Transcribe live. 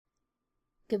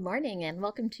Good morning and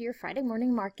welcome to your Friday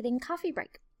morning marketing coffee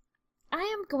break. I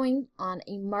am going on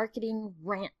a marketing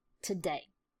rant today,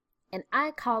 and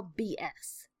I call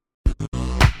BS.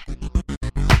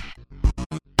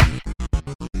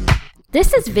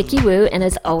 This is Vicki Wu, and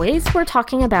as always, we're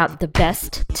talking about the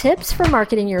best tips for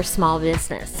marketing your small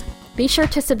business. Be sure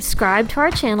to subscribe to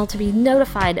our channel to be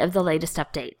notified of the latest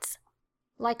updates.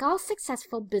 Like all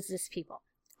successful business people,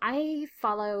 I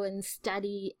follow and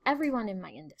study everyone in my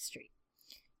industry.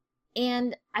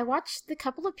 And I watched the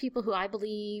couple of people who I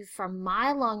believe, from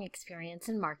my long experience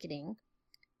in marketing,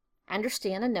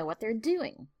 understand and know what they're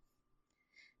doing.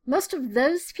 Most of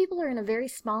those people are in a very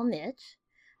small niche.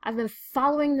 I've been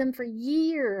following them for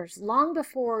years, long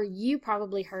before you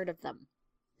probably heard of them.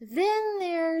 Then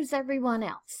there's everyone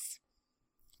else.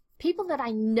 People that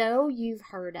I know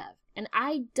you've heard of. And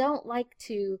I don't like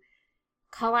to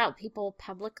call out people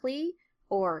publicly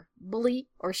or bully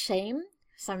or shame,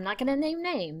 so I'm not going to name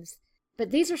names. But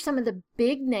these are some of the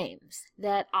big names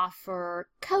that offer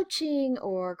coaching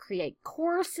or create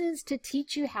courses to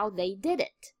teach you how they did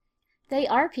it. They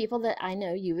are people that I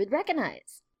know you would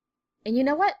recognize. And you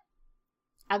know what?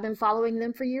 I've been following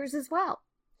them for years as well.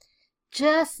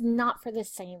 Just not for the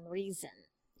same reason.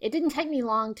 It didn't take me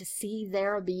long to see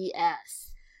their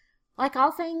BS. Like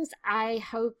all things, I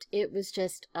hoped it was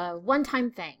just a one-time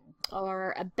thing,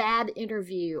 or a bad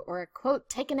interview, or a quote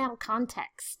taken out of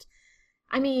context.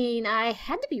 I mean, I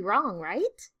had to be wrong,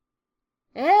 right?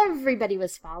 Everybody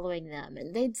was following them,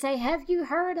 and they'd say, have you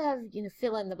heard of,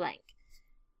 fill in the blank.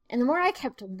 And the more I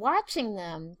kept watching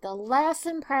them, the less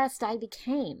impressed I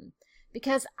became,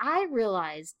 because I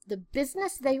realized the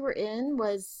business they were in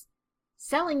was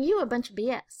selling you a bunch of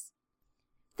BS.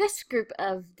 This group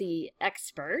of the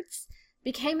experts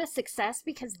became a success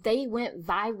because they went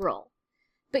viral.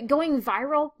 But going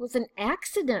viral was an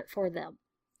accident for them.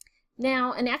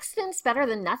 Now, an accident's better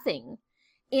than nothing,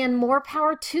 and more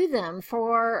power to them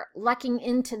for lucking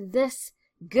into this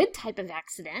good type of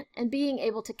accident and being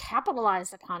able to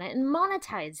capitalize upon it and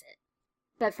monetize it.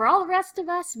 But for all the rest of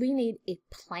us, we need a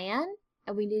plan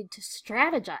and we need to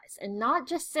strategize and not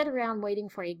just sit around waiting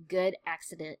for a good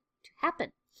accident to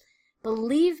happen.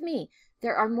 Believe me,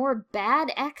 there are more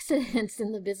bad accidents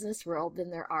in the business world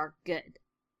than there are good.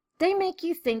 They make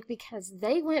you think because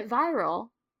they went viral,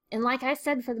 and like I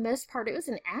said, for the most part, it was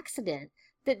an accident,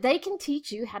 that they can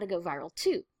teach you how to go viral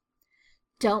too.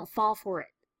 Don't fall for it.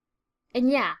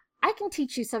 And yeah, I can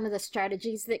teach you some of the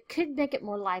strategies that could make it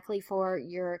more likely for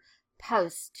your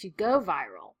posts to go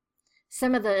viral.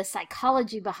 Some of the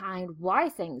psychology behind why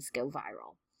things go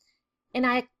viral. And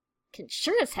I can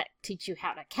sure as heck teach you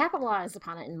how to capitalize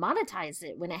upon it and monetize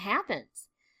it when it happens.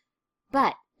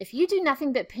 But if you do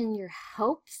nothing but pin your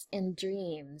hopes and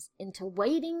dreams into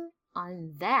waiting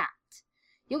on that,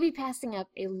 you'll be passing up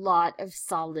a lot of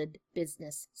solid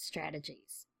business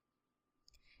strategies.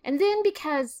 And then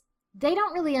because they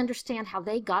don't really understand how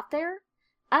they got there,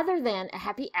 other than a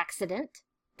happy accident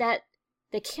that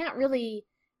they can't really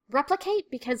replicate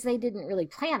because they didn't really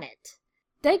plan it,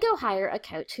 they go hire a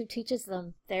coach who teaches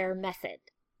them their method.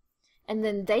 And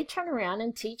then they turn around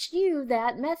and teach you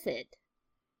that method.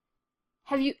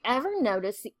 Have you ever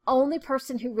noticed the only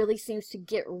person who really seems to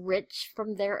get rich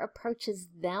from their approach is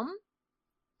them?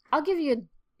 I'll give you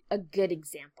a good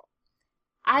example.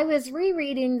 I was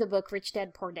rereading the book Rich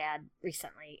Dad, Poor Dad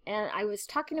recently, and I was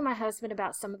talking to my husband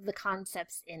about some of the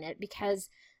concepts in it because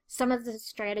some of the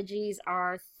strategies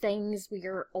are things we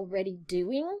are already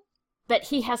doing, but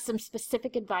he has some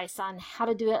specific advice on how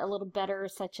to do it a little better,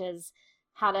 such as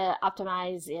how to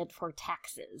optimize it for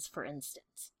taxes, for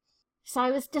instance. So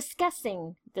I was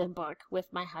discussing the book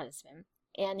with my husband,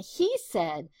 and he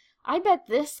said, I bet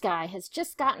this guy has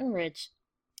just gotten rich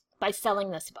by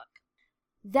selling this book.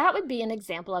 That would be an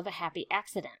example of a happy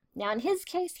accident. Now, in his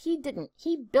case, he didn't.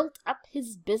 He built up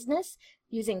his business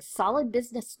using solid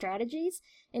business strategies,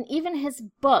 and even his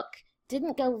book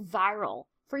didn't go viral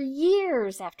for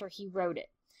years after he wrote it.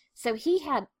 So he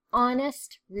had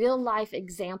honest, real-life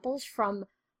examples from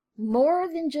more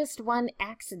than just one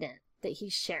accident that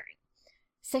he's sharing.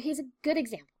 So he's a good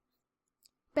example.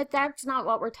 But that's not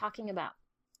what we're talking about.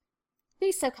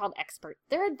 These so-called experts,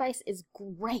 their advice is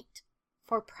great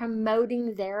for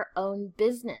promoting their own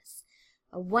business.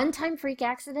 A one-time freak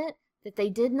accident that they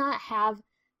did not have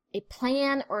a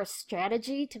plan or a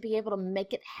strategy to be able to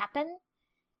make it happen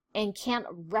and can't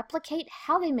replicate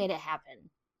how they made it happen.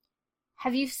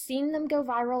 Have you seen them go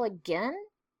viral again?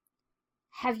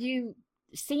 Have you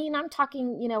seen, I'm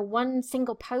talking, one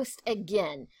single post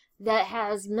again that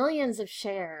has millions of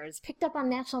shares, picked up on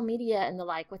national media and the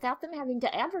like, without them having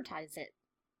to advertise it?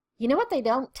 You know what they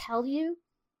don't tell you?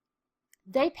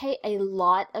 They pay a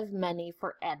lot of money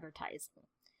for advertising.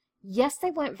 Yes, they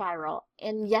went viral,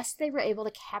 and yes, they were able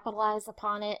to capitalize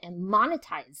upon it and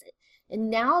monetize it. And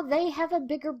now they have a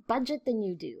bigger budget than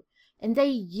you do, and they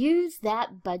use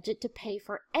that budget to pay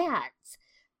for ads.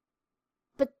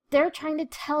 But they're trying to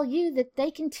tell you that they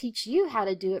can teach you how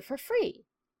to do it for free.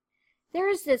 There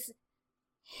is this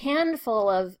handful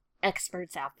of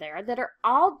experts out there that are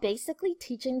all basically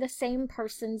teaching the same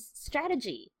person's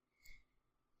strategy.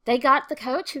 They got the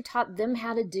coach who taught them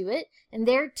how to do it, and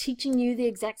they're teaching you the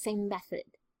exact same method.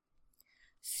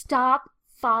 Stop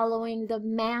following the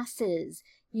masses.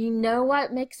 You know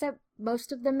what makes up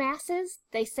most of the masses?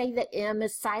 They say the M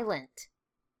is silent.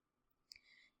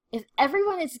 If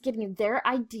everyone is getting their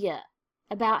idea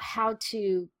about how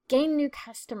to gain new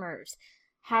customers,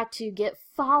 how to get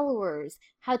followers,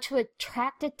 how to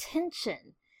attract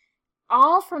attention,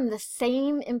 all from the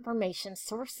same information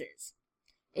sources,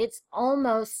 it's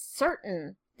almost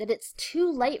certain that it's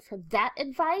too late for that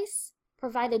advice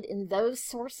provided in those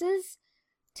sources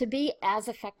to be as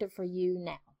effective for you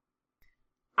now.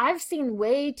 I've seen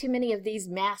way too many of these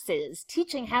masses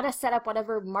teaching how to set up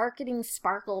whatever marketing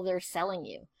sparkle they're selling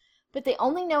you, but they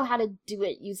only know how to do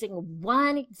it using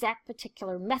one exact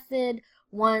particular method,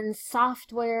 one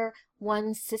software,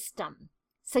 one system.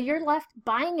 So you're left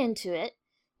buying into it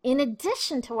in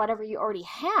addition to whatever you already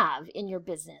have in your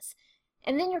business.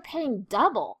 And then you're paying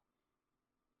double,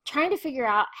 trying to figure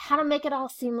out how to make it all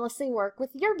seamlessly work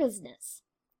with your business.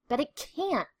 But it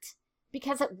can't,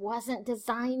 because it wasn't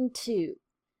designed to.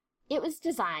 It was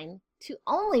designed to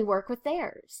only work with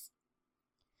theirs.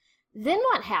 Then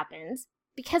what happens,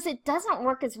 because it doesn't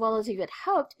work as well as you had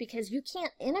hoped, because you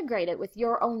can't integrate it with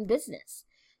your own business,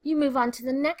 you move on to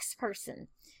the next person.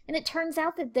 And it turns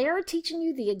out that they're teaching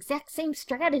you the exact same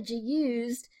strategy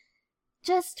used,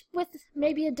 just with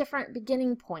maybe a different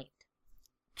beginning point,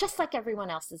 just like everyone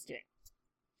else is doing.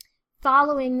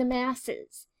 Following the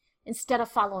masses instead of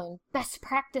following best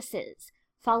practices,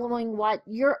 following what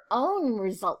your own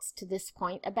results to this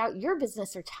point about your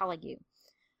business are telling you,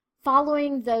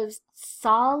 following those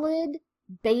solid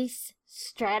base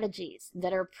strategies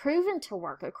that are proven to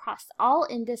work across all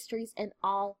industries and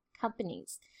all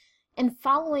companies, and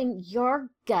following your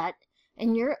gut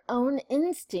and your own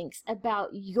instincts about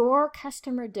your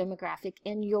customer demographic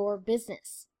and your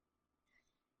business.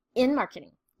 In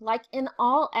marketing, like in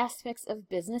all aspects of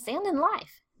business and in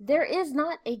life, there is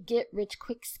not a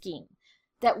get-rich-quick scheme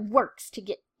that works to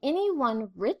get anyone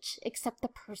rich except the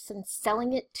person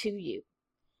selling it to you.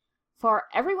 For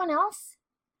everyone else,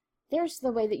 there's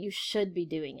the way that you should be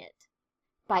doing it,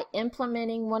 by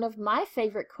implementing one of my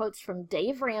favorite quotes from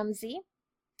Dave Ramsey: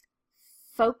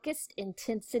 focused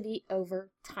intensity over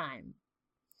time.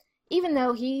 Even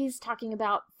though he's talking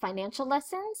about financial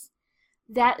lessons,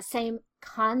 that same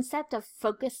concept of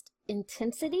focused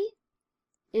intensity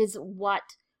is what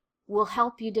will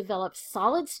help you develop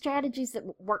solid strategies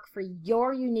that work for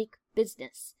your unique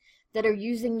business, that are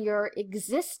using your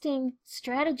existing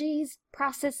strategies,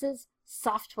 processes,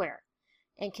 software,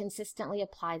 and consistently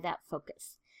apply that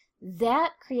focus.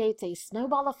 That creates a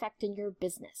snowball effect in your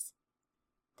business.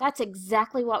 That's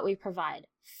exactly what we provide.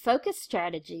 Focused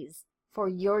strategies for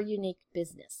your unique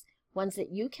business. Ones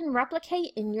that you can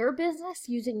replicate in your business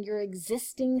using your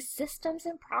existing systems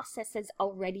and processes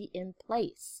already in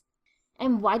place.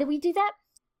 And why do we do that?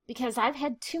 Because I've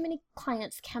had too many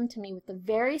clients come to me with the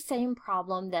very same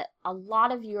problem that a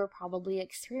lot of you are probably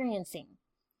experiencing.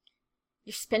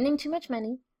 You're spending too much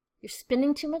money. You're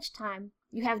spending too much time.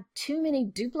 You have too many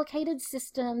duplicated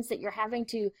systems that you're having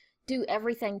to do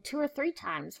everything 2 or 3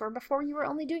 times, where before you were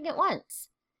only doing it once.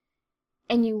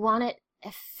 And you want it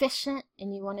efficient,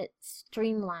 and you want it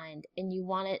streamlined, and you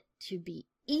want it to be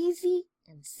easy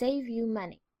and save you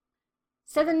money.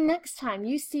 So the next time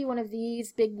you see one of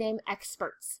these big name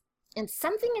experts and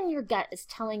something in your gut is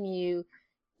telling you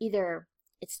either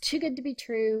it's too good to be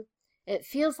true, it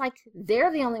feels like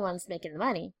they're the only ones making the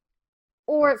money,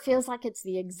 or it feels like it's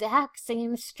the exact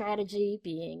same strategy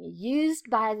being used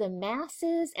by the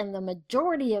masses and the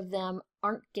majority of them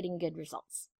aren't getting good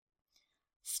results,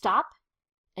 stop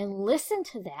and listen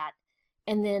to that,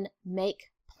 and then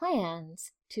make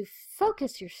plans to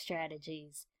focus your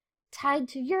strategies tied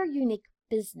to your unique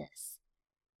business.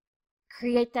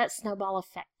 Create that snowball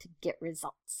effect to get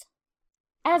results.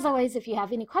 As always, if you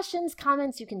have any questions,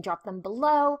 comments, you can drop them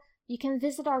below. You can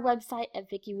visit our website at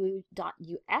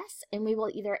vickiwoo.us, and we will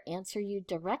either answer you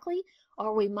directly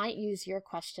or we might use your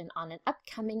question on an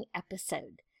upcoming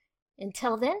episode.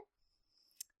 Until then,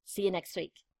 see you next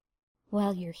week.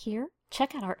 While you're here,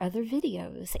 check out our other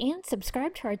videos and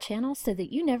subscribe to our channel so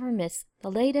that you never miss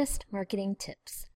the latest marketing tips.